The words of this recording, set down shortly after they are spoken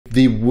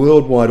The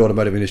worldwide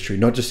automotive industry,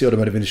 not just the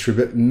automotive industry,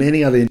 but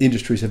many other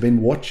industries have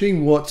been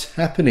watching what's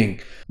happening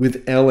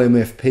with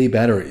LMFP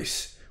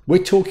batteries.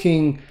 We're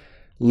talking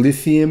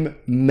lithium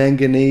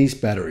manganese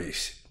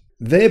batteries.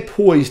 They're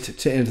poised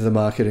to enter the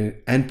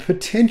market and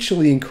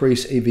potentially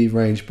increase EV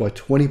range by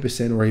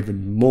 20% or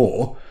even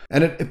more.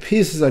 And it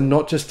appears as though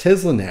not just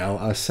Tesla now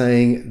are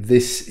saying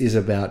this is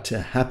about to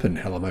happen.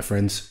 Hello, my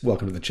friends.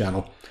 Welcome to the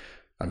channel.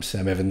 I'm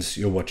Sam Evans.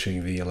 You're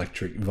watching the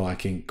Electric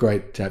Viking.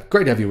 Great to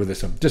have you with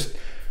us. I've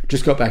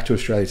just got back to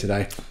Australia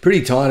today.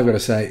 Pretty tired, I've got to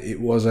say. It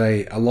was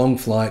a long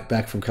flight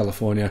back from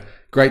California.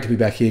 Great to be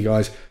back here,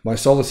 guys. My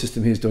solar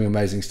system here is doing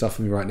amazing stuff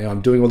for me right now.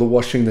 I'm doing all the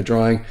washing, the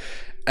drying,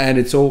 and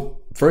it's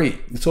all free.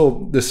 It's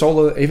all the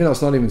solar, even though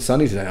it's not even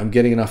sunny today, I'm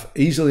getting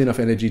easily enough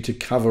energy to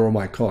cover all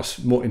my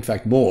costs. More, in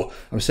fact, more.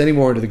 I'm sending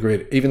more into the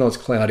grid, even though it's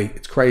cloudy.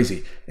 It's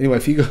crazy. Anyway,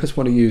 if you guys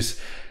want to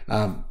use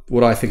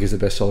what I think is the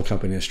best solar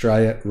company in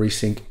Australia,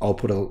 Resync, I'll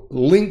put a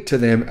link to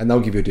them and they'll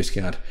give you a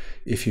discount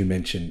if you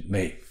mention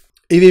me.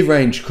 EV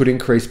range could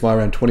increase by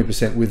around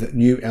 20% with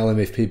new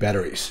LMFP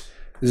batteries.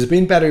 There's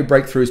been battery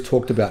breakthroughs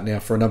talked about now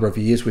for a number of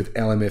years with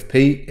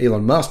LMFP.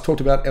 Elon Musk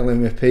talked about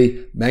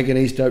LMFP,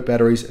 manganese dope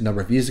batteries a number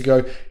of years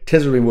ago.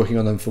 Tesla have been working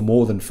on them for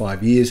more than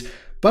 5 years.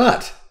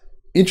 But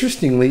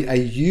interestingly,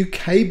 a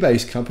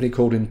UK-based company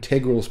called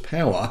Integrals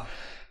Power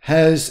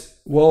has,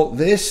 well,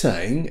 they're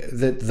saying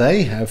that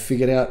they have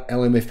figured out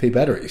LMFP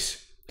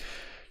batteries.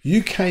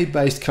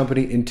 UK-based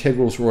company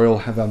Integrals Royal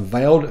have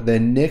unveiled their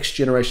next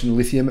generation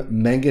lithium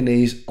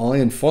manganese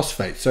iron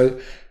phosphate.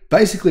 So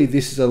basically,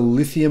 this is a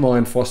lithium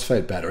iron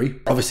phosphate battery.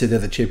 Obviously, they're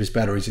the cheapest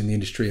batteries in the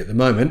industry at the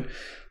moment,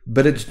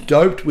 but it's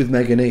doped with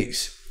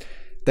manganese.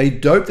 They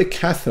dope the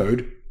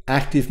cathode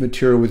active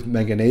material with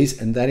manganese,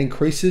 and that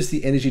increases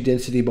the energy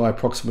density by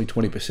approximately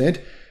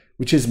 20%,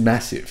 which is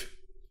massive.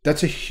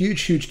 That's a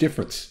huge, huge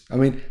difference. I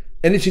mean,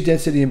 energy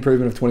density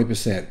improvement of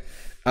 20%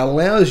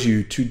 allows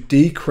you to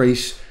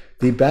decrease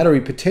the battery,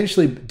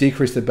 potentially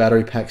decrease the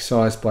battery pack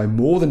size by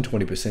more than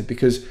 20%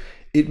 because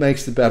it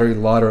makes the battery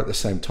lighter at the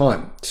same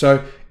time.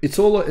 So it's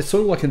sort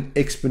of like an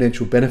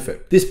exponential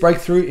benefit. This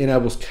breakthrough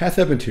enables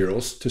cathode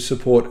materials to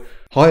support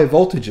higher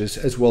voltages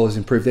as well as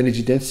improved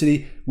energy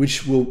density,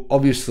 which will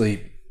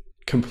obviously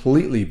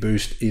completely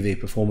boost EV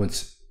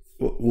performance.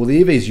 Well,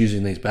 the EVs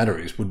using these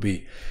batteries would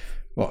be,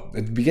 well,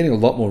 they'd be getting a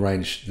lot more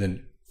range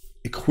than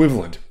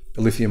equivalent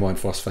lithium iron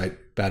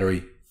phosphate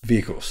battery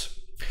vehicles.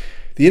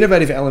 The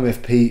innovative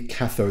LMFP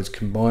cathodes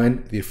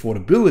combine the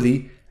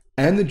affordability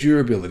and the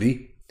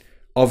durability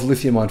of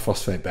lithium iron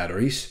phosphate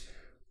batteries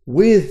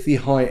with the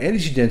high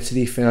energy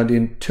density found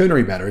in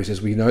ternary batteries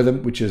as we know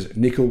them, which is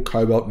nickel,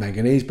 cobalt,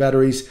 manganese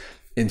batteries,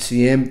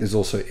 NCM, there's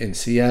also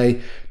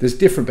NCA, there's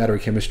different battery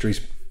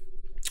chemistries,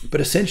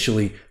 but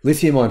essentially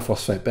lithium iron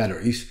phosphate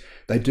batteries,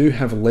 they do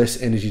have less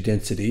energy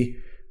density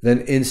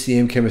than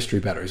NCM chemistry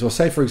batteries, or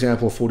say for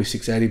example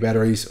 4680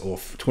 batteries or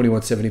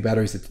 2170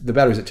 batteries, the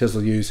batteries that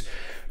Tesla use,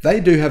 they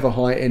do have a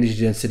higher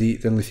energy density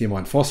than lithium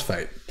iron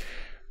phosphate.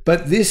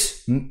 But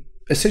this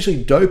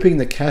essentially doping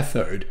the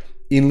cathode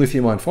in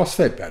lithium iron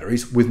phosphate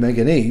batteries with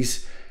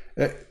manganese,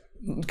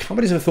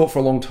 companies have thought for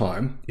a long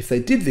time, if they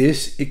did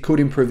this, it could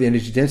improve the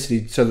energy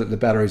density so that the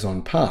battery's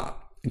on par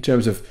in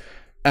terms of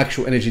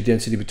actual energy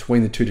density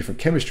between the two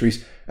different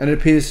chemistries, and it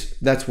appears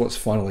that's what's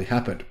finally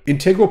happened.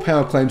 Integral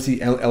Power claims the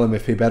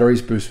LMFP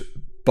batteries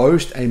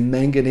boast a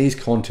manganese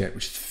content,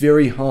 which is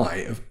very high,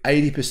 of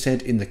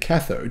 80% in the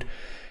cathode.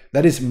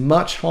 That is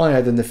much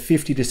higher than the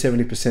 50 to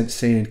 70%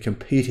 seen in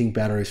competing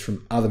batteries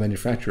from other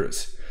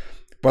manufacturers.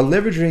 By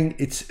leveraging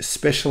its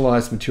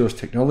specialized materials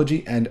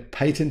technology and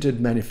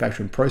patented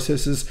manufacturing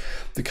processes,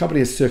 the company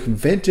has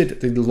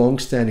circumvented the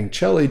long-standing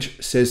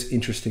challenge, says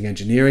Interesting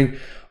Engineering,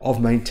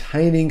 of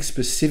maintaining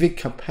specific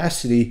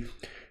capacity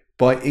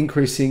by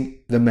increasing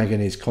the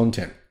manganese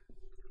content.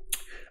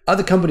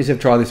 Other companies have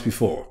tried this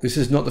before. This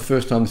is not the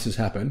first time this has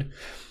happened,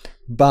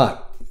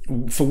 but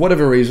for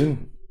whatever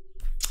reason,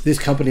 this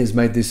company has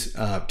made this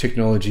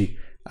technology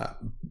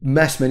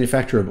mass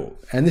manufacturable.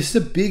 And this is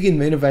a big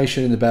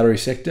innovation in the battery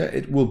sector.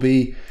 It will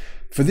be,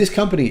 for this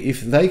company,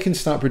 if they can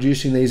start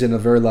producing these in a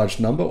very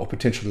large number or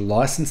potentially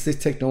license this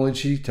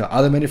technology to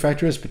other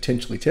manufacturers,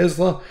 potentially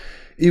Tesla,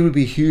 it would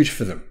be huge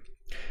for them.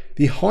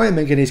 The higher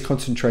manganese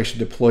concentration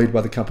deployed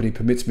by the company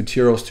permits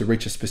materials to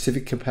reach a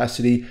specific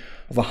capacity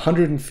of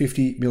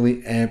 150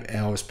 milliamp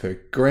hours per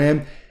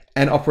gram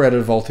and operate at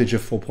a voltage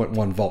of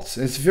 4.1 volts.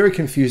 And it's very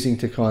confusing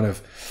to kind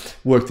of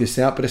work this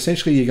out, but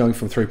essentially you're going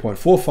from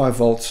 3.45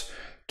 volts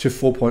to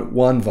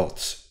 4.1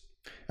 volts.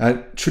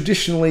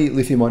 Traditionally,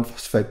 lithium iron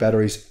phosphate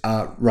batteries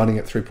are running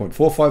at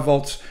 3.45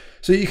 volts,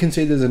 so you can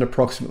see there's an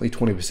approximately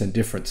 20%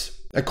 difference.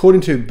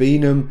 According to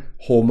Behnam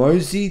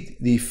Hormozi,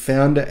 the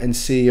founder and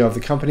CEO of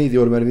the company, the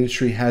automotive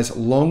industry has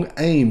long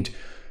aimed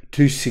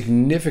to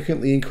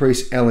significantly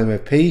increase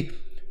LMFP,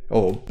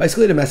 or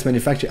basically to mass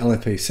manufacture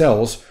LFP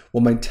cells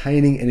while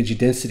maintaining energy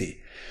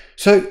density.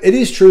 So it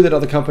is true that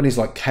other companies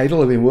like CATL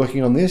have been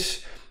working on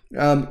this.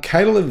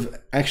 CATL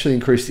have actually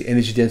increased the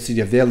energy density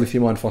of their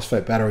lithium iron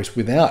phosphate batteries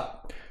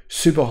without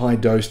super high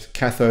dosed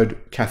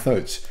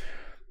cathodes.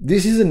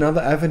 This is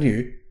another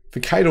avenue For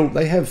CATL,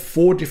 they have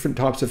 4 different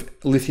types of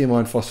lithium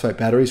iron phosphate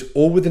batteries,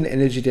 all with an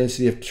energy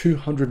density of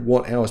 200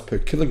 watt-hours per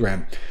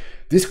kilogram.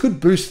 This could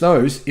boost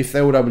those if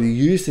they were able to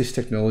use this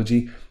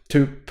technology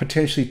to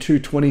potentially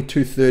 220,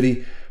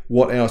 230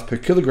 watt-hours per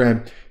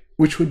kilogram,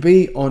 which would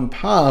be on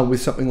par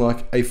with something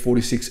like a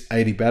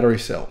 4680 battery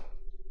cell.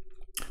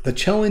 The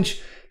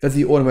challenge that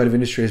the automotive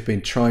industry has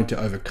been trying to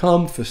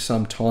overcome for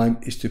some time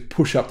is to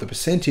push up the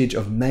percentage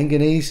of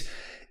manganese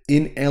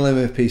in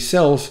LMFP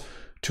cells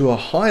to a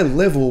high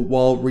level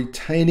while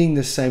retaining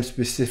the same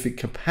specific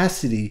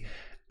capacity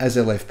as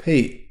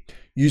LFP.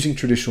 Using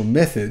traditional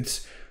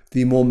methods,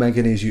 the more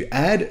manganese you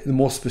add, the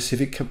more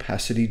specific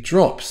capacity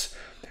drops.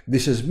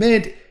 This has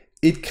meant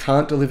it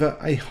can't deliver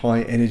a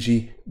high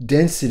energy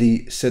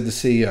density, said the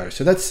CEO.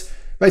 So that's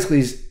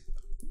basically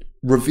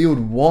revealed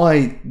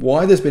why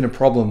there's been a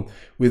problem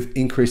with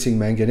increasing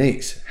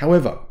manganese.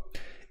 However,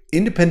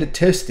 independent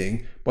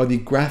testing by the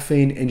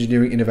Graphene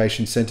Engineering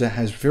Innovation Center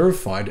has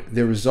verified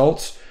their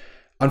results,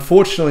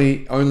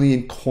 unfortunately only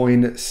in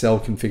coin cell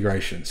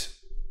configurations.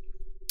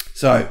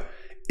 So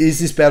is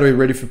this battery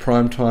ready for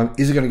prime time?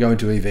 Is it going to go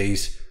into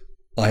EVs?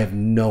 I have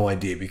no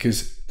idea,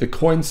 because the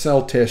coin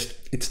cell test,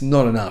 it's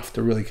not enough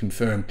to really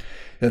confirm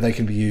that they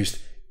can be used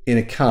in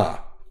a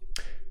car.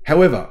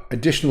 However,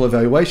 additional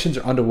evaluations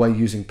are underway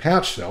using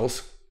pouch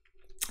cells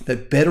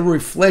that better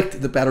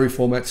reflect the battery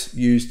formats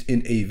used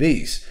in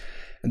EVs.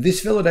 And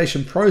this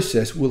validation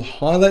process will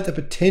highlight the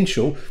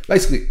potential.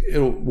 Basically,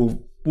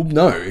 we'll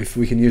know if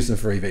we can use them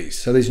for EVs.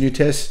 So these new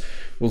tests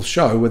will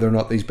show whether or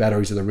not these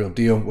batteries are the real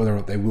deal, whether or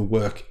not they will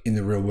work in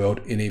the real world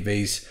in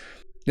EVs.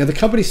 Now, the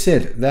company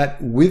said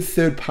that with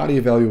third-party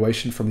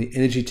evaluation from the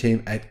energy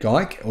team at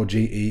GEIC, or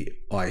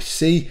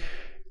GEIC,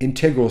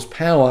 Integral's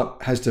Power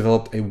has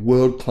developed a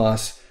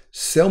world-class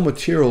cell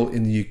material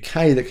in the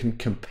UK that can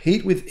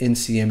compete with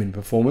NCM in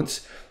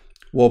performance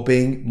while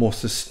being more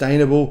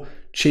sustainable,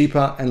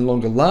 cheaper, and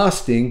longer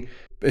lasting,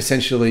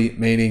 essentially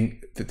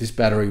meaning that this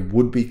battery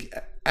would be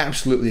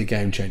absolutely a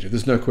game changer.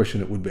 There's no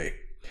question it would be.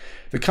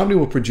 The company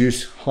will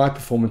produce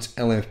high-performance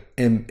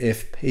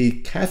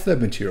LMFP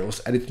cathode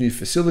materials at its new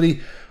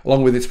facility,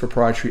 along with its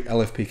proprietary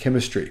LFP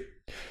chemistry.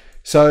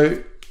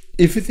 So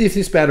if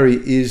this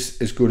battery is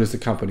as good as the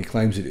company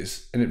claims it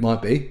is, and it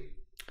might be,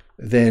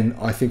 then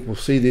I think we'll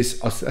see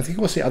this. I think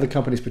we'll see other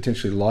companies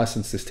potentially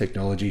license this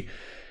technology,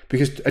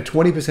 because a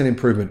 20%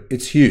 improvement,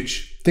 it's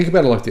huge. Think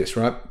about it like this,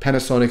 right?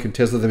 Panasonic and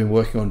Tesla, they've been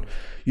working on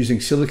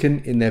using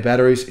silicon in their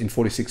batteries in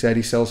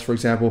 4680 cells, for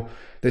example.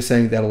 They're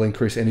saying that'll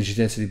increase energy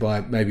density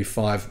by maybe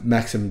 5,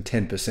 maximum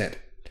 10%.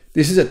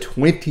 This is a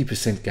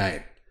 20%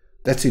 gain.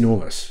 That's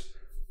enormous.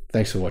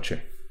 Thanks for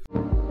watching.